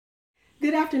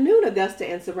Good afternoon, Augusta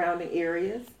and surrounding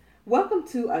areas. Welcome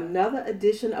to another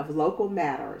edition of Local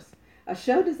Matters, a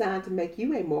show designed to make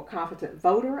you a more confident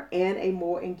voter and a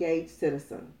more engaged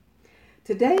citizen.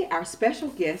 Today, our special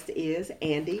guest is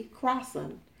Andy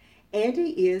Crosson.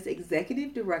 Andy is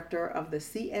Executive Director of the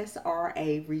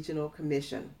CSRA Regional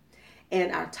Commission.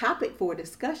 And our topic for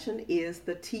discussion is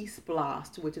the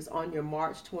T-SPLOST, which is on your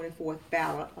March 24th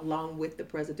ballot along with the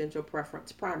presidential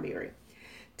preference primary.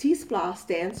 T-SPLOST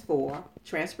stands for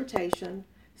Transportation,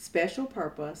 Special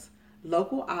Purpose,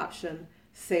 Local Option,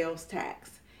 Sales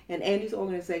Tax. And Andy's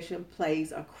organization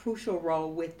plays a crucial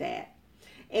role with that.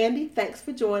 Andy, thanks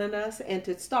for joining us. And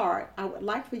to start, I would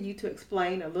like for you to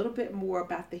explain a little bit more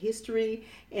about the history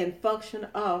and function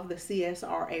of the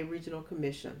CSRA Regional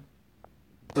Commission.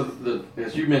 So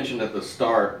as you mentioned at the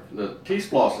start, the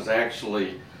T-SPLOST is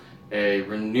actually a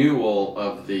renewal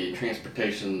of the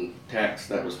transportation tax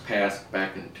that was passed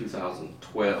back in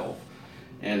 2012.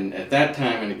 And at that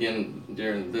time, and again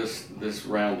during this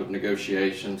round of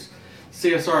negotiations,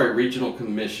 CSRA Regional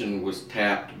Commission was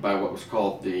tapped by what was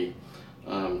called the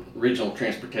Regional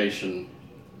Transportation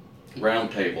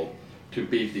Roundtable to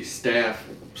be the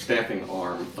staffing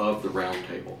arm of the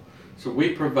roundtable. So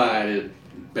we provided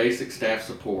basic staff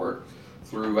support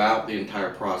throughout the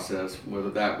entire process, whether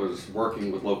that was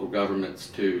working with local governments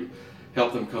to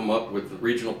help them come up with the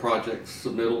regional projects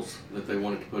submittals that they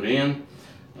wanted to put in,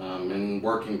 and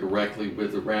working directly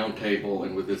with the roundtable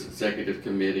and with this executive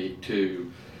committee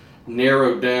to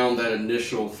narrow down that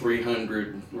initial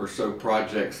 300 or so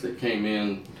projects that came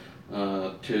in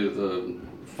to the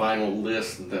final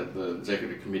list that the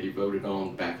executive committee voted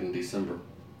on back in December.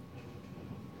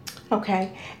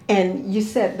 Okay, and you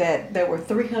said that there were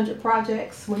 300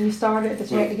 projects when you started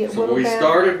that you had to get whittled down? So when we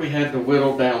started, we had to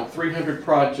whittle down 300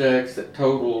 projects that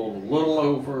totaled a little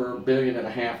over $1.5 billion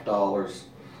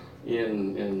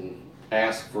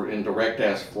in direct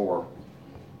ask for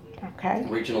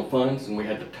regional funds, and we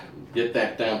had to get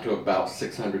that down to about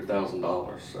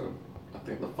 $600,000. So I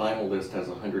think the final list has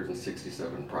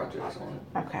 167 projects on it.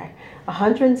 Okay,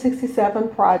 167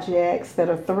 projects that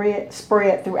are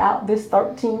spread throughout this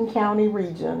 13-county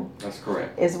region. That's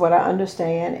correct. Is what I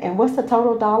understand. And what's the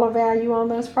total dollar value on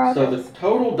those projects? So the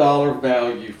total dollar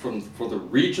value for the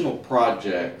regional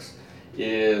projects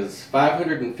is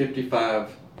 $555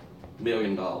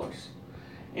 million.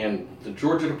 And the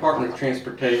Georgia Department of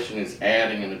Transportation is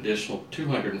adding an additional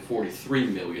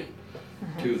 $243 million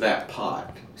to that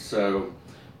pot. So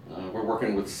we're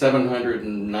working with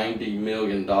 $790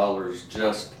 million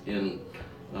just in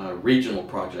regional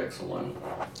projects alone.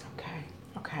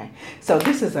 Okay. So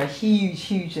this is a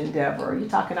huge endeavor. You're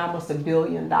talking almost $1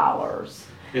 billion.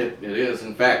 It is.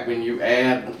 In fact, when you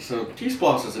add, so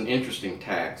T-SPLOST is an interesting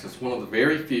tax. It's one of the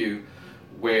very few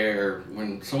where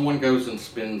when someone goes and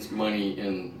spends money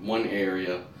in one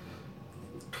area,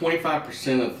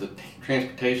 25% of the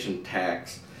transportation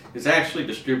tax is actually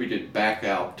distributed back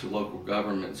out to local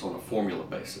governments on a formula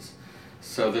basis.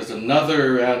 So there's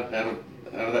another, out of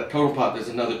that total pot, there's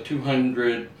another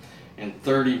 $230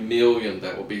 million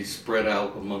that will be spread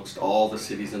out amongst all the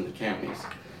cities and the counties.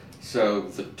 So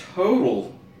the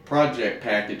total project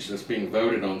package that's being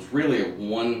voted on is really a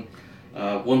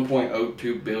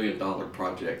 $1.02 billion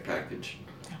project package.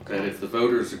 Okay. That if the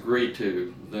voters agree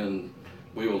to, then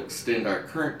we will extend our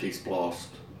current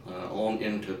T-SPLOST on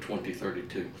into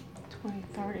 2032.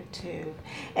 2032,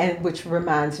 and which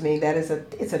reminds me that it's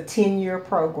a 10-year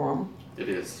program. It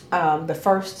is. The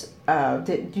first,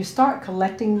 did you start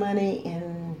collecting money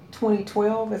in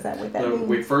 2012? Is that what that means?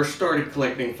 We first started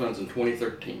collecting funds in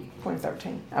 2013.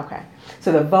 2013. Okay.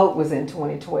 So the vote was in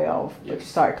 2012, yes. But you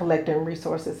started collecting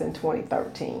resources in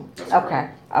 2013. That's okay.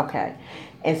 Correct. Okay.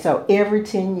 And so every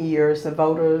 10 years, the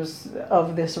voters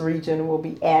of this region will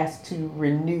be asked to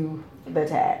renew the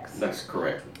tax. That's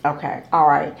correct. Okay. All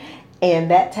right. And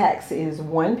that tax is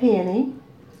 1 penny.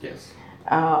 Yes.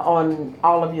 On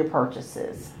all of your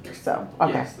purchases. So,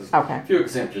 okay. Yes, okay. A few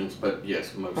exemptions, but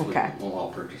yes, mostly okay. on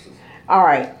all purchases. All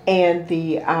right. And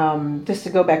the just to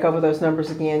go back over those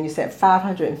numbers again, you said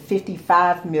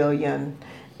 $555 million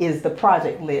is the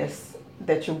project list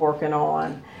that you're working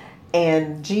on.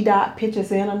 And GDOT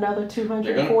pitches in another 243?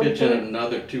 They're going to pitch in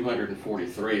another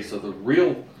 243. So the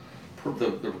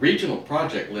regional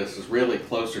project list is really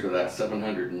closer to that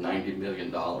 $790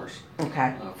 million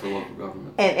okay. For local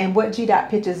government. And what GDOT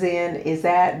pitches in, is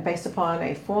that based upon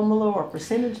a formula or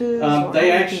percentages?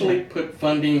 They actually put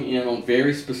funding in on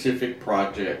very specific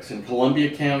projects. In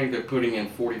Columbia County, they're putting in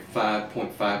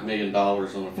 $45.5 million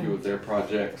on a few of their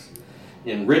projects.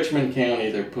 In Richmond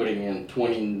County, they're putting in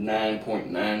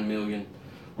 $29.9 million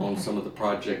on some of the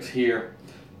projects here.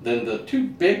 Then the two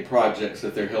big projects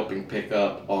that they're helping pick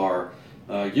up are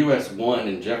US 1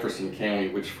 in Jefferson County,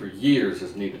 which for years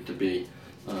has needed to be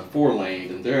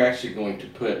 4-laned, and they're actually going to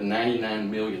put $99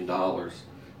 million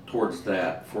towards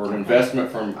that for an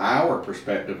investment from our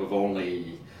perspective of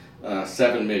only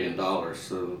 $7 million.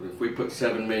 So if we put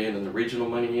 $7 million in the regional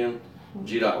money in,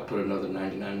 GDOT will put another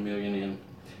 $99 million in.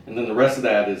 And then the rest of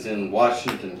that is in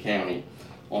Washington County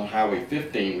on Highway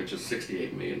 15, which is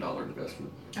 $68 million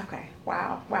investment. Okay,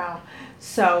 wow.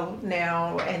 So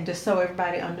now, and just so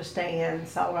everybody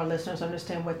understands, all our listeners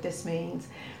understand what this means,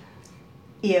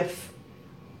 if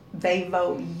they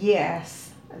vote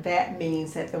yes, that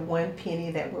means that the 1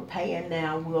 penny that we're paying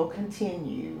now will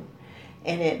continue.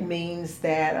 And it means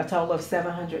that a total of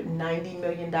 $790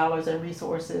 million in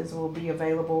resources will be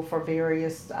available for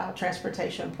various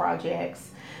transportation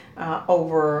projects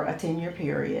over a 10-year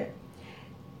period.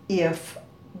 If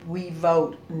we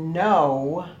vote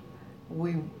no,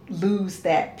 we lose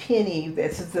that penny.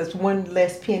 That's one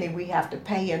less penny we have to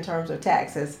pay in terms of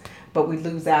taxes, but we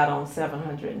lose out on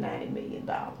 $790 million.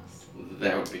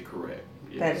 That would be correct.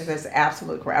 Yes. That's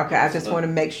absolutely correct. Okay, I just want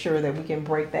to make sure that we can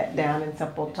break that down in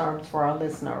simple terms for our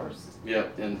listeners. Yeah,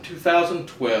 in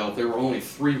 2012, there were only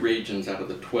 3 regions out of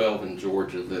the 12 in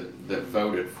Georgia that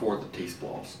voted for the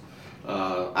T-SPLOST.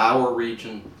 Our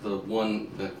region, the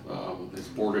one that is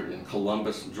bordered in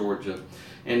Columbus, Georgia,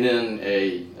 and then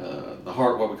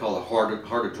what we call the heart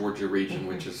of Georgia region,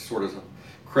 which is sort of a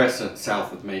crescent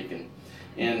south of Macon.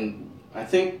 And I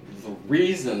think the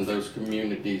reason those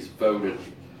communities voted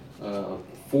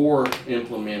for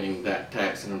implementing that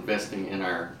tax and investing in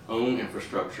our own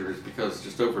infrastructure is because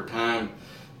just over time,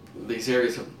 these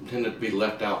areas have tended to be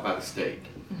left out by the state.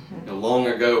 Long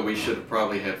ago, we should have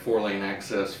probably had 4-lane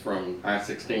access from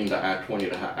I-16 to I-20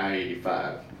 to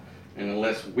I-85. And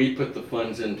unless we put the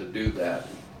funds in to do that,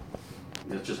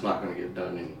 it's just not going to get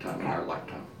done anytime in our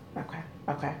lifetime.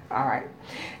 Okay, all right.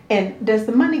 And does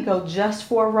the money go just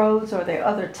for roads, or are there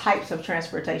other types of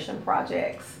transportation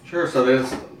projects? Sure, so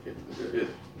as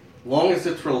long as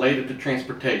it's related to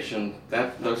transportation,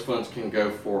 those funds can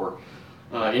go for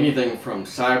anything from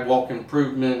sidewalk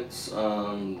improvements.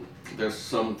 There's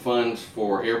some funds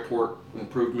for airport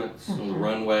improvements on the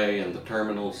runway and the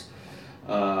terminals.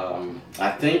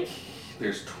 I think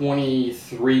there's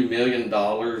 $23 million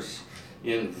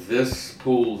in this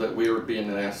pool that we were being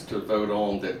asked to vote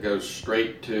on that goes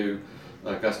straight to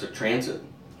Augusta Transit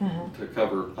to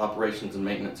cover operations and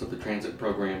maintenance of the transit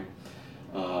program.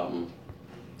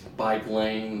 Bike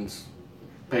lanes,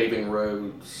 paving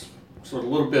roads, sort of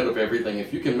a little bit of everything.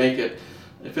 If you can make it,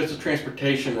 if it's a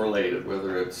transportation related,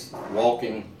 whether it's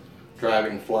walking,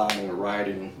 driving, flying, or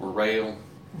riding, or rail,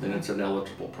 then it's an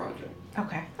eligible project.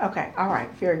 Okay, all right,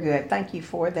 very good. Thank you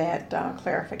for that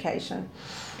clarification.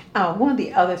 One of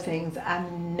the other things I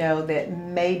know that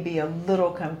may be a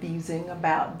little confusing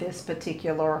about this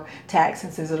particular tax,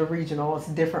 since it's a regional, it's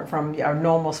different from our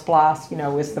normal SPLOST,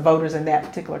 it's the voters in that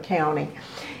particular county.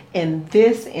 In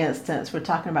this instance, we're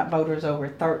talking about voters over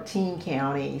 13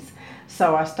 counties.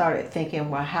 So I started thinking,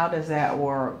 well, how does that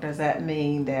work? Does that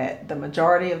mean that the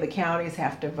majority of the counties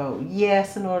have to vote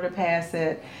yes in order to pass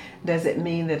it? Does it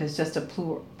mean that it's just a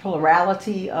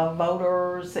plurality of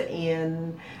voters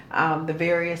in the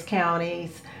various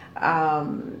counties?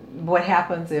 What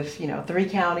happens if 3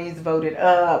 counties voted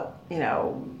up,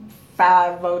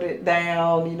 5 voted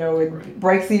down, it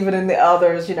breaks even in the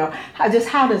others,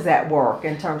 how does that work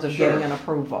in terms of getting an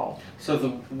approval? So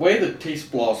the way the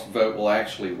T-SPLOST vote will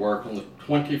actually work on the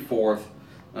 24th,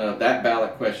 that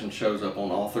ballot question shows up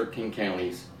on all 13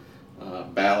 counties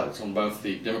ballots, on both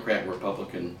the Democrat and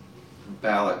Republican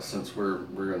ballots, since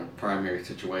we're in a primary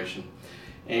situation.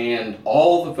 And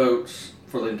all the votes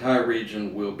for the entire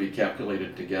region will be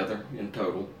calculated together in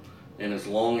total. And as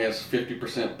long as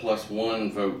 50% plus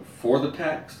 1 vote for the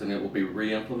tax, then it will be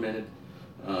re-implemented.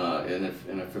 And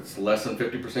if it's less than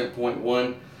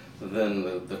 50%.1, then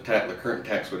the current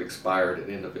tax would expire at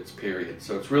the end of its period.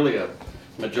 So it's really a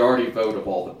majority vote of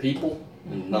all the people,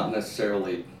 and not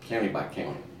necessarily county by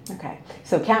county. Okay,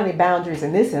 so county boundaries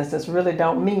in this instance really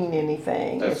don't mean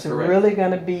anything. That's correct. Really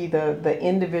going to be the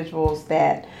individuals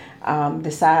that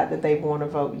decide that they want to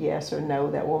vote yes or no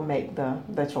that will make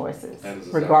the choices,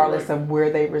 exactly, regardless of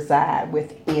where they reside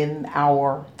within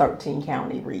our 13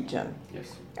 county region.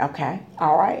 Yes. Okay,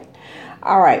 all right.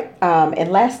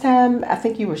 And last time, I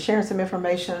think you were sharing some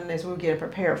information as we were getting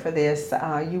prepared for this.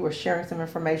 You were sharing some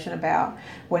information about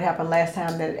what happened last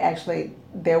time, that actually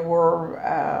there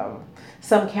were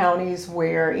some counties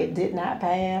where it did not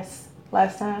pass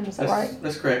last time. Is that right?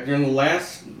 That's correct. During the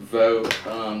last vote,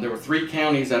 there were 3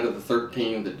 counties out of the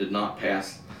 13 that did not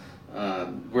pass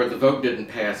where the vote didn't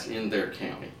pass in their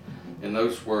county. And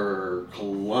those were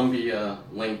Columbia,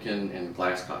 Lincoln, and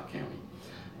Glasscock County.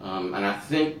 And I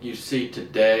think you see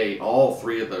today all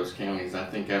three of those counties, I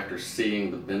think after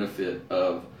seeing the benefit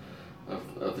of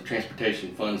the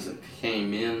transportation funds that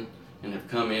came in and have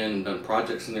come in and done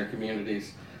projects in their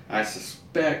communities, I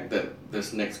suspect that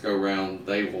this next go round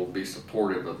they will be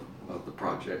supportive of the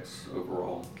projects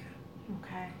overall.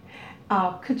 Okay.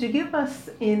 Could you give us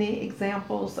any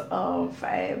examples of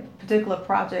particular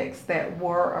projects that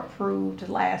were approved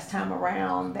last time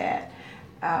around that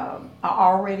are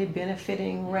already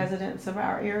benefiting residents of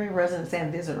our area, residents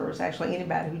and visitors, actually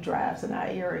anybody who drives in our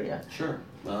area? Sure.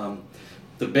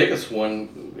 The biggest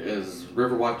one is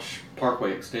Riverwatch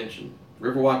Parkway Extension.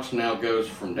 Riverwatch now goes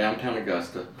from downtown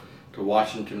Augusta to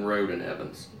Washington Road in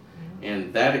Evans.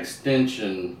 And that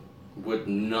extension would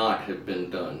not have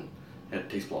been done had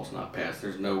T-SPLOST not passed.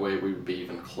 There's no way we would be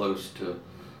even close to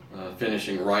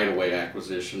finishing right-of-way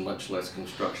acquisition, much less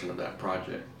construction of that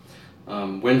project.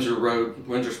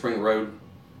 Windsor Spring Road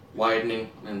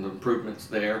widening and the improvements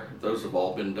there, those have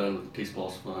all been done with the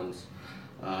T-SPLOST funds.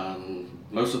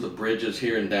 Most of the bridges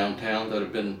here in downtown that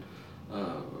have been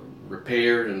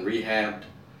repaired and rehabbed,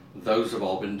 those have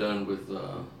all been done with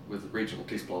regional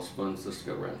T-SPLOST funds this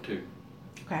go around too.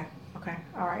 Okay,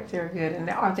 all right, very good. And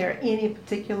are there any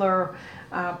particular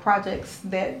projects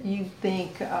that you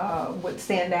think would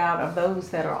stand out of those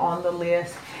that are on the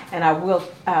list? And I will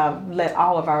let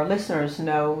all of our listeners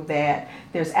know that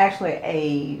there's actually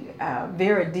a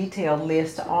very detailed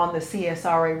list on the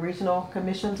CSRA Regional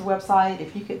Commission's website.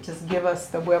 If you could just give us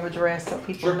the web address so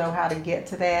people Sure. know how to get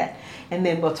to that. And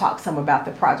then we'll talk some about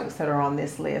the projects that are on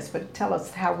this list. But tell us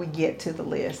how we get to the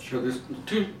list. Sure, there's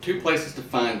two places to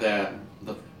find that.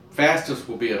 The fastest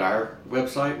will be at our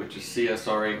website, which is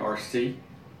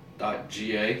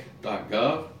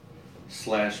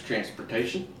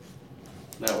csrarc.ga.gov/transportation.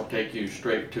 That will take you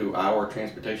straight to our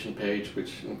transportation page,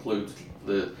 which includes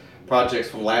the projects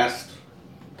from last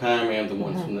time and the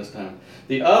ones from this time.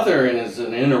 The other is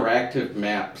an interactive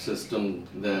map system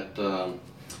that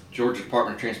Georgia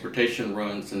Department of Transportation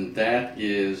runs, and that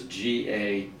is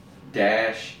ga-tia.com.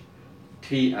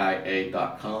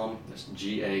 That's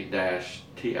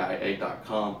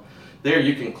ga-tia.com. There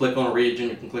you can click on a region,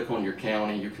 you can click on your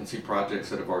county, you can see projects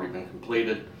that have already been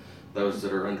completed, those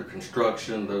that are under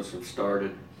construction, those who have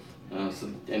started,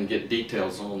 and get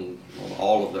details on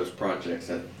all of those projects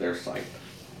at their site.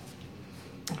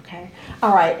 Okay.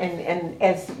 All right. And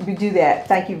as we do that,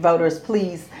 thank you, voters.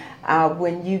 Please,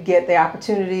 when you get the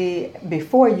opportunity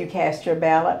before you cast your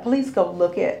ballot, please go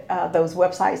look at those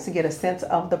websites to get a sense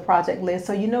of the project list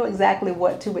so you know exactly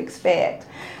what to expect.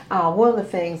 One of the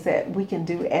things that we can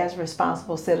do as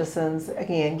responsible citizens,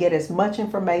 again, get as much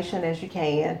information as you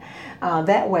can.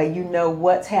 That way you know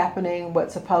what's happening,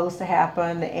 what's supposed to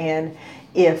happen, and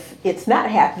if it's not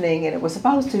happening and it was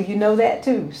supposed to, you know that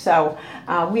too. So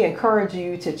we encourage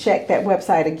you to check that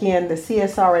website again, the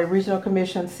CSRA Regional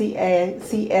Commission,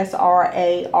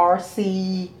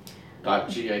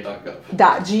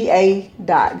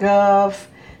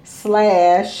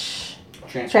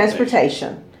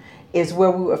 CSRARC.ga.gov/transportation is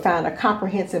where we would find a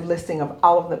comprehensive listing of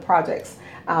all of the projects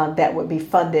that would be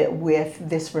funded with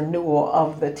this renewal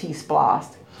of the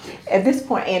T-SPLOST. At this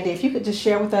point, Andy, if you could just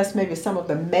share with us maybe some of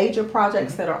the major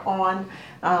projects that are on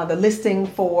the listing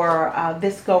for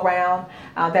this go-round,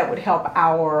 that would help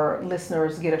our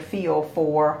listeners get a feel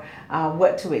for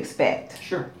what to expect.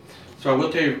 Sure. So I will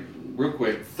tell you real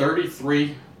quick,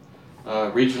 33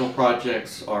 regional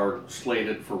projects are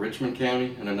slated for Richmond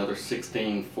County and another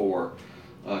 16 for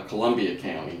Columbia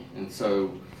County. And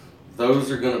so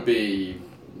those are going to be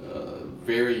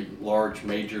very large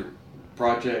major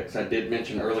projects. I did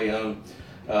mention early on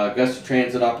Augusta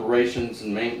Transit operations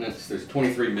and maintenance. There's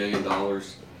 $23 million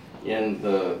in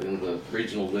the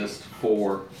regional list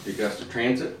for the Augusta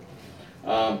Transit.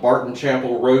 Barton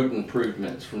Chapel road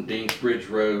improvements from Deans Bridge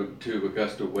Road to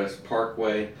Augusta West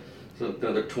Parkway. So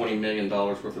another $20 million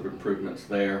worth of improvements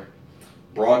there.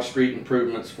 Broad Street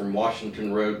improvements from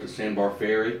Washington Road to Sandbar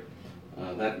Ferry.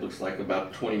 That looks like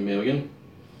about $20 million.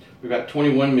 We've got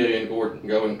 $21 million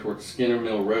going towards Skinner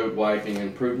Mill Road widening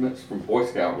improvements from Boy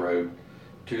Scout Road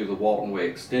to the Walton Way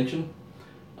extension.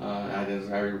 As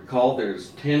I recall,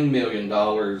 there's $10 million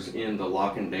in the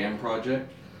Lock and Dam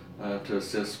project to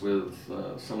assist with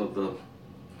some of the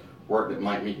work that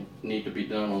might need to be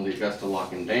done on the Augusta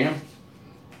Lock and Dam.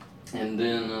 And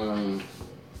then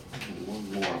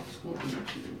one more.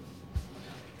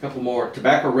 A couple more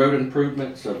tobacco road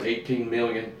improvements of $18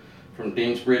 million from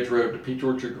Deans Bridge Road to Peach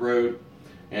Orchard Road,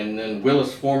 and then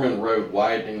Willis Foreman Road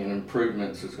widening and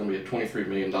improvements is going to be a $23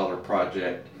 million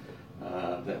project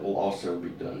that will also be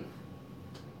done.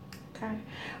 Okay.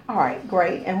 All right,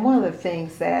 great. And one of the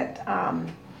things that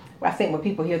I think when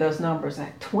people hear those numbers,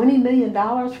 like $20 million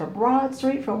for Broad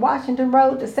Street from Washington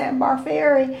Road to Sandbar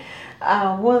Ferry,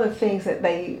 one of the things that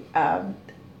they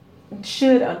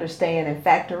should understand and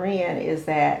factor in is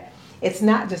that it's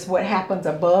not just what happens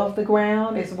above the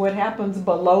ground, it's what happens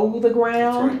below the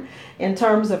ground in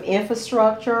terms of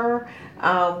infrastructure,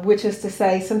 which is to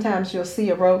say sometimes you'll see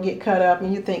a road get cut up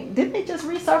and you think, didn't they just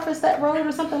resurface that road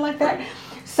or something like that?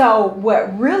 So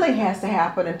what really has to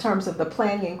happen in terms of the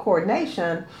planning and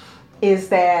coordination is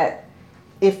that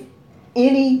if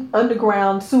any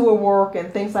underground sewer work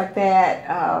and things like that,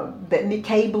 that need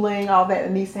cabling, all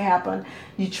that needs to happen,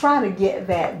 you try to get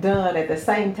that done at the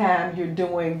same time you're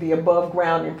doing the above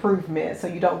ground improvement, so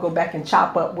you don't go back and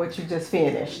chop up what you just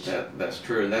finished. That's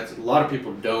true, and that's a lot of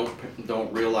people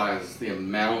don't realize the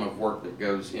amount of work that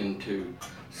goes into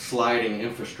sliding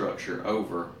infrastructure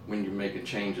over when you're making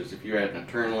changes. If you're adding a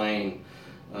turn lane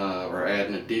or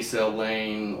adding a decel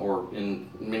lane, or in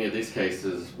many of these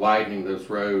cases widening those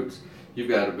roads, you've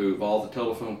got to move all the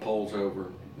telephone poles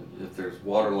over. If there's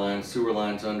water lines, sewer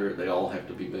lines under it, they all have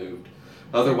to be moved.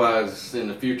 Otherwise, in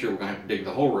the future, we're going to have to dig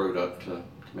the whole road up to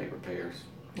make repairs.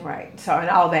 Right. So, and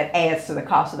all that adds to the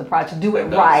cost of the project. Do it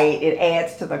right, it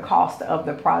adds to the cost of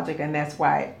the project, and that's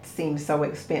why it seems so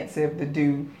expensive to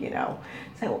do,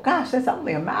 say, well, gosh, that's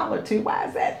only a mile or two. Why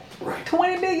is that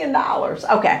 $20 million?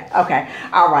 Okay.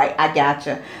 All right, I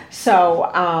gotcha. So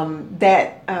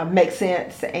that makes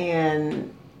sense.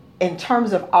 And in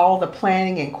terms of all the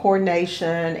planning and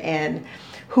coordination and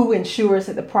who ensures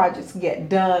that the projects get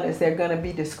done as they're going to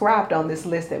be described on this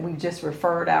list that we just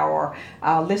referred our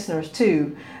listeners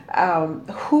to,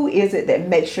 who is it that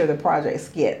makes sure the projects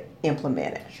get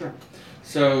implemented? Sure.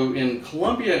 So in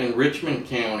Columbia and Richmond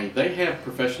County, they have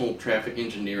professional traffic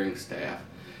engineering staff.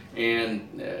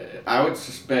 And I would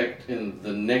suspect in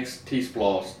the next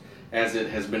T-SPLOST, as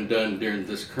it has been done during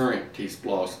this current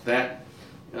T-SPLOST, that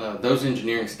those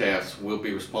engineering staffs will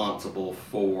be responsible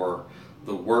for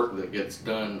the work that gets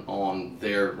done on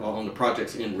the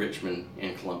projects in Richmond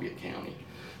and Columbia County.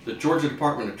 The Georgia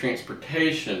Department of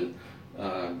Transportation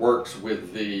works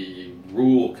with the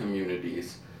rural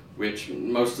communities, which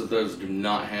most of those do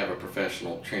not have a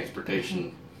professional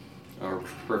transportation or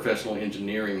professional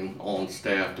engineering on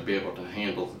staff to be able to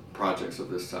handle projects of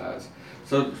this size.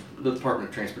 So the Department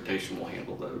of Transportation will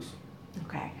handle those.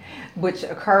 Okay, which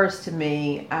occurs to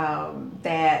me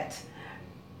that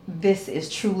this is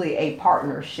truly a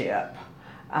partnership.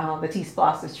 The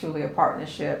T-SPLOST is truly a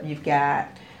partnership. You've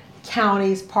got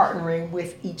counties partnering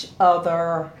with each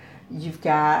other. You've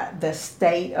got the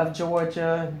state of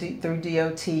Georgia through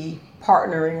DOT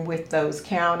partnering with those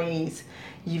counties.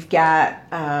 You've got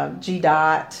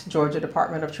GDOT, Georgia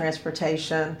Department of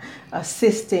Transportation,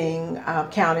 assisting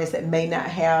counties that may not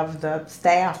have the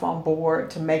staff on board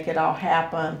to make it all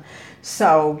happen.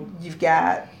 So you've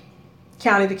got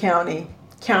county to county,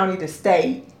 county to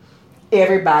state,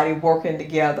 everybody working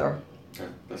together.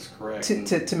 That's correct.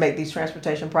 To make these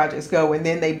transportation projects go, and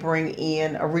then they bring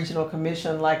in a regional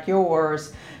commission like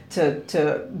yours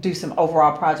to do some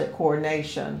overall project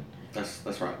coordination. That's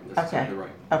right. That's exactly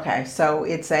right. Okay, so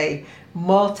it's a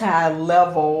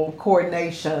multi-level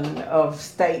coordination of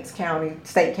state, county,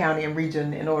 and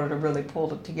region in order to really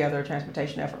pull together a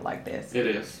transportation effort like this. It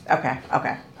is. Okay.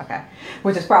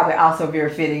 Which is probably also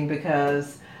very fitting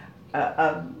because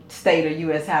a state or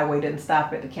U.S. highway doesn't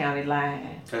stop at the county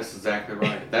line. That's exactly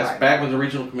right. That's back when the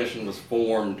Regional Commission was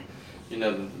formed.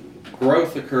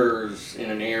 Growth occurs in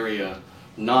an area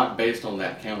not based on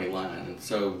that county line, and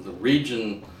so the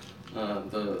region.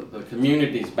 The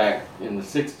communities back in the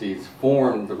 60s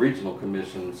formed the regional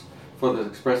commissions for the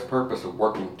express purpose of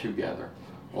working together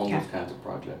on those kinds of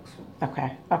projects.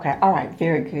 Okay. All right.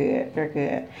 Very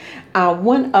good.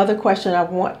 One other question I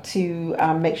want to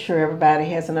make sure everybody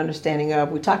has an understanding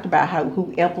of. We talked about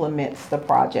who implements the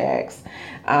projects,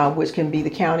 which can be the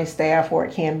county staff or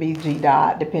it can be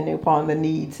GDOT, depending upon the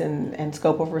needs and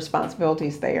scope of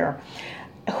responsibilities there.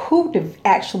 Who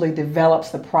actually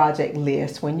develops the project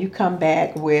list? When you come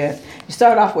back you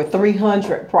start off with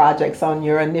 300 projects on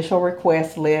your initial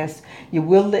request list, you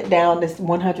whittle it down to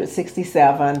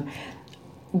 167.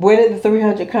 Where did the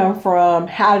 300 come from?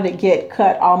 How did it get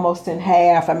cut almost in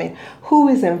half? I mean, who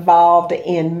is involved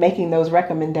in making those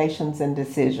recommendations and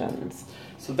decisions?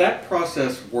 So that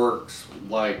process works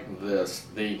like this.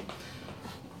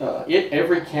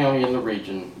 Every county in the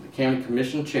region, the county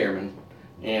commission chairman,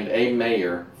 and a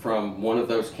mayor from one of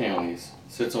those counties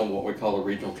sits on what we call a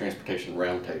regional transportation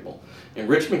roundtable. In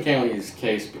Richmond County's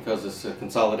case, because it's a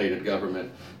consolidated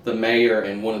government, the mayor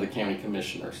and one of the county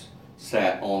commissioners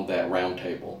sat on that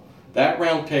roundtable. That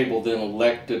roundtable then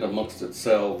elected amongst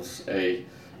itself a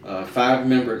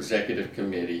 5-member executive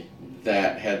committee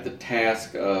that had the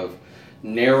task of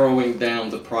narrowing down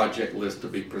the project list to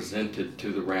be presented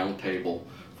to the roundtable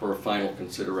for a final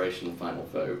consideration and final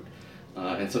vote.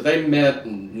 And so they met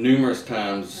numerous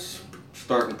times,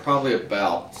 starting probably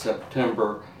about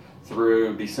September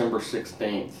through December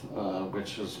 16th,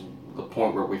 which is the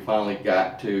point where we finally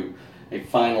got to a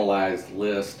finalized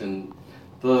list. And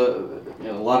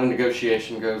a lot of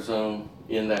negotiation goes on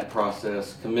in that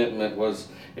process. Commitment was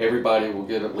everybody will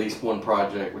get at least one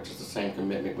project, which is the same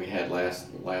commitment we had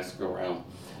last go around.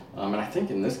 And I think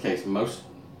in this case,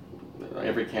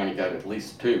 every county got at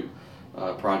least 2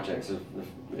 projects, if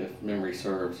memory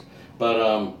serves.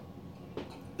 But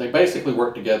they basically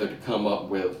worked together to come up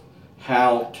with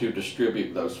how to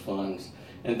distribute those funds.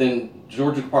 And then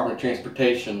Georgia Department of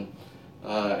Transportation,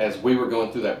 as we were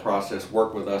going through that process,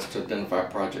 worked with us to identify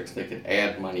projects they could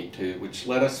add money to, which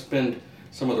let us spend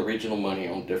some of the regional money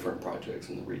on different projects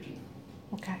in the region.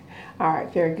 Okay. All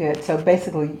right. Very good. So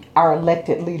basically, our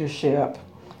elected leadership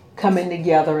coming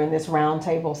together in this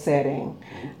roundtable setting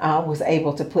was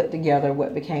able to put together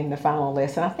what became the final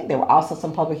list. And I think there were also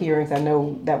some public hearings. I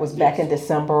know that was back in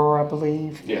December, I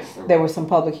believe. Yes. There were some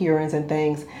public hearings and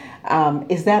things.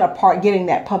 Is that a part, getting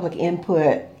that public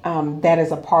input, that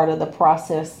is a part of the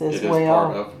process as well? It is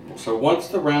part of. So once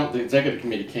the executive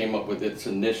committee came up with its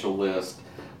initial list,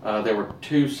 there were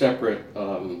 2 separate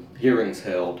hearings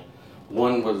held.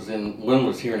 One was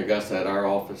here in Augusta at our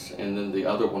office, and then the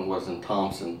other one was in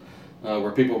Thompson,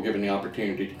 where people were given the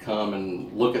opportunity to come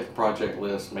and look at the project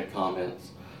list, make comments.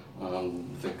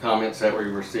 The comments that we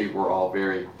received were all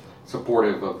very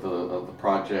supportive of the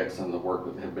projects and the work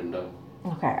that had been done.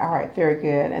 Okay, all right, very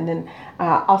good. And then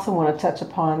I also want to touch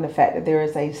upon the fact that there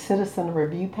is a citizen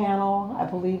review panel, I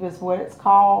believe is what it's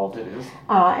called. It is.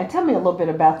 And tell me a little bit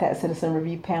about that citizen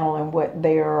review panel and what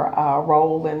their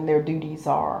role and their duties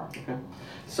are. Okay.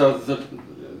 So the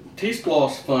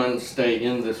T-SPLOST funds stay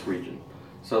in this region.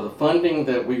 So the funding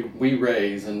that we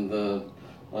raise and the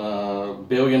 $1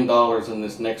 billion in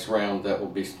this next round that will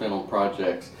be spent on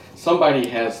projects, somebody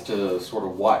has to sort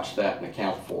of watch that and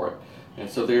account for it. And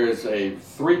so there is a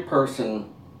 3-person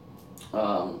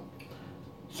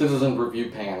citizen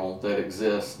review panel that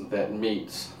exists that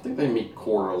meets, I think they meet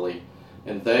quarterly,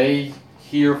 and they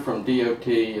hear from DOT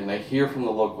and they hear from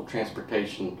the local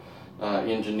transportation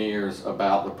engineers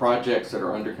about the projects that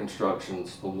are under construction,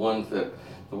 the ones that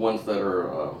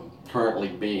are currently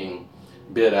being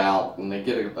bid out, and they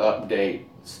get an update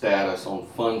status on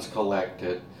funds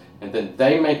collected, and then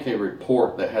they make a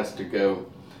report that has to go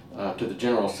to the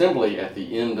General Assembly at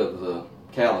the end of the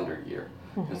calendar year.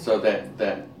 Mm-hmm. And so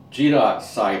that GDOT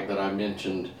site that I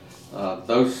mentioned,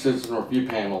 those citizen review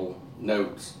panel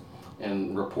notes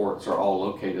and reports are all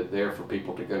located there for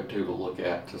people to go to look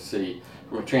at, to see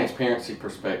from a transparency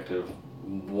perspective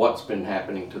what's been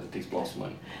happening to the T-SPLOST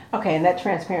money. Okay, and that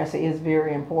transparency is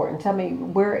very important. Tell me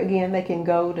where again they can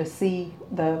go to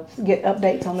get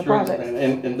updates on the project.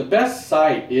 And the best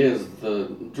site is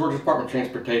the Georgia Department of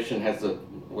Transportation has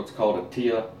what's called a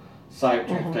TIA site,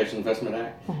 Transportation Investment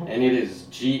Act, and it is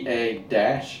ga-tia.com.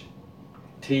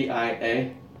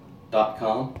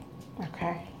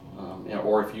 Okay.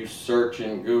 Or if you search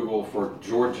in Google for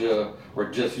Georgia, or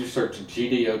just you search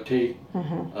GDOT,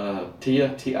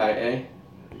 TIA, TIA,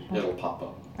 it'll pop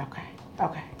up. Okay.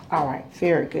 All right.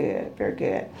 Very good. Very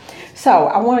good. So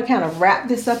I want to kind of wrap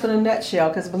this up in a nutshell,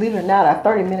 because believe it or not, our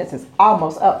 30 minutes is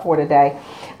almost up for today.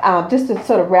 Just to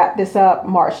sort of wrap this up,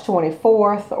 March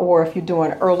 24th, or if you're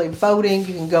doing early voting,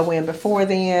 you can go in before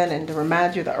then. And to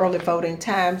remind you, the early voting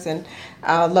times and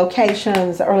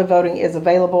locations, early voting is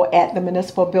available at the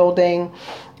municipal building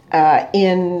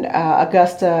in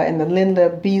Augusta in the Linda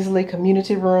Beasley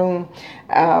Community Room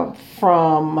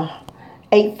from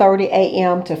 8:30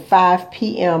 a.m. to 5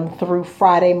 p.m. through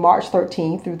Friday, March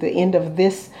 13th, through the end of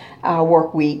this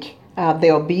work week.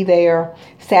 They'll be there.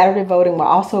 Saturday voting will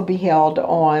also be held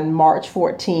on March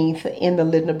 14th in the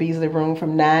Linda Beasley Room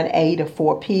from 9 to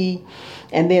 4 p.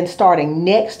 And then starting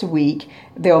next week,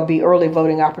 there'll be early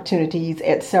voting opportunities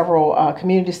at several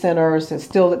community centers, and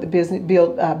still at the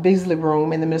Beasley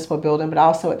Room in the municipal building, but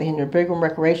also at the Henry Brigham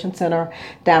Recreation Center,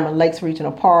 Diamond Lakes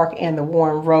Regional Park, and the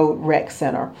Warren Road Rec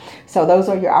Center. So those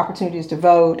are your opportunities to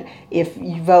vote. If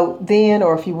you vote then,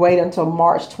 or if you wait until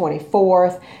March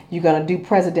 24th, you're going to do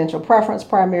presidential preference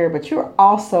primary, but you're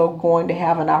also going to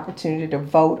have an opportunity to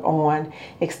vote on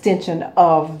extension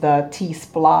of the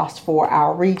T-SPLOST for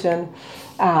our region.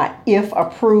 If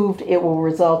approved, it will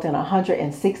result in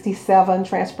 167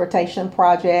 transportation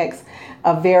projects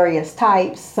of various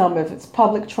types. Some of it's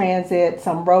public transit,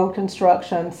 some road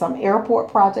construction, some airport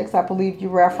projects, I believe you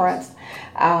referenced.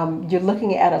 You're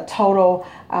looking at a total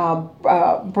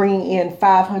bringing in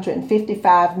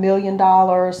 $555 million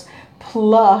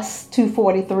plus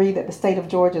 243 that the state of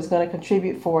Georgia is going to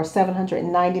contribute for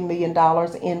 $790 million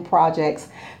in projects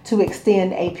to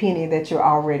extend a penny that you're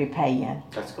already paying.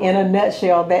 That's correct. In a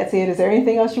nutshell, that's it. Is there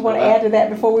anything else you want to add to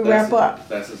that before we wrap up?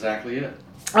 That's exactly it.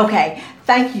 Okay,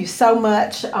 thank you so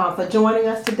much for joining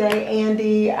us today,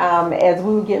 Andy. As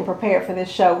we were getting prepared for this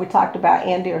show, we talked about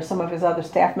Andy or some of his other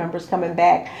staff members coming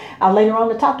back later on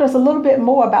to talk to us a little bit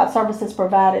more about services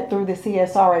provided through the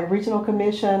CSRA Regional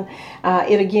Commission.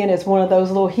 It again is one of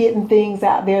those little hidden things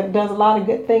out there that does a lot of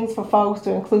good things for folks,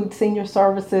 to include senior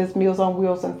services, Meals on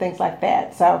Wheels, and things like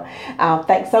that. So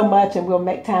thanks so much, and we'll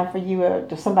make time for you or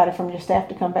somebody from your staff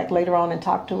to come back later on and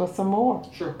talk to us some more.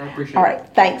 Sure, I appreciate it. All right,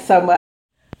 thanks so much.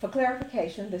 For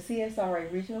clarification, the CSRA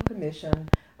Regional Commission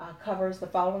covers the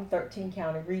following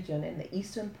 13-county region in the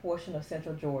eastern portion of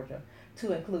central Georgia,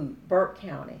 to include Burke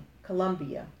County,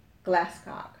 Columbia,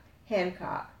 Glasscock,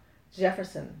 Hancock,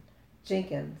 Jefferson,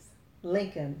 Jenkins,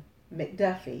 Lincoln,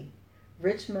 McDuffie,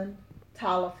 Richmond,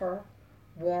 Taliaferro,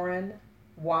 Warren,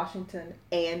 Washington,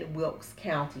 and Wilkes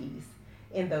counties.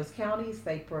 In those counties,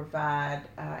 they provide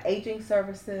aging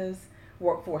services,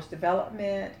 workforce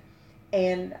development,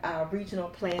 and regional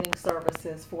planning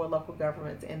services for local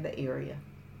governments in the area.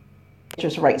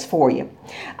 Interest rates for you.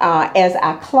 As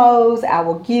I close, I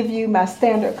will give you my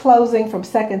standard closing from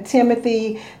 2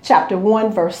 Timothy chapter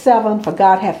 1 verse 7. For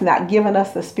God hath not given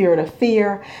us the spirit of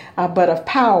fear, but of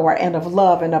power and of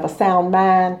love and of a sound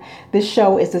mind. This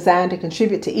show is designed to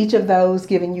contribute to each of those,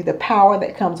 giving you the power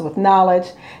that comes with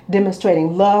knowledge,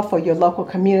 demonstrating love for your local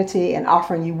community, and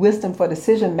offering you wisdom for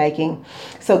decision making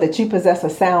so that you possess a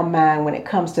sound mind when it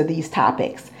comes to these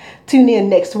topics. Tune in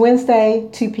next Wednesday,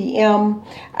 2 p.m.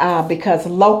 Because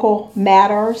local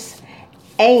matters.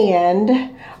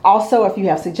 And also, if you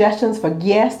have suggestions for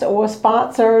guests or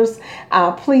sponsors,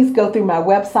 please go through my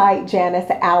website,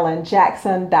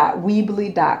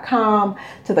 janiceallenjackson.weebly.com,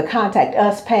 to the Contact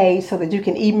Us page so that you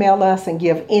can email us and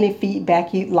give any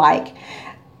feedback you'd like.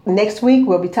 Next week,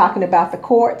 we'll be talking about the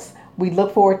courts. We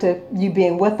look forward to you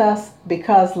being with us,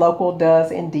 because local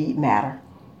does indeed matter.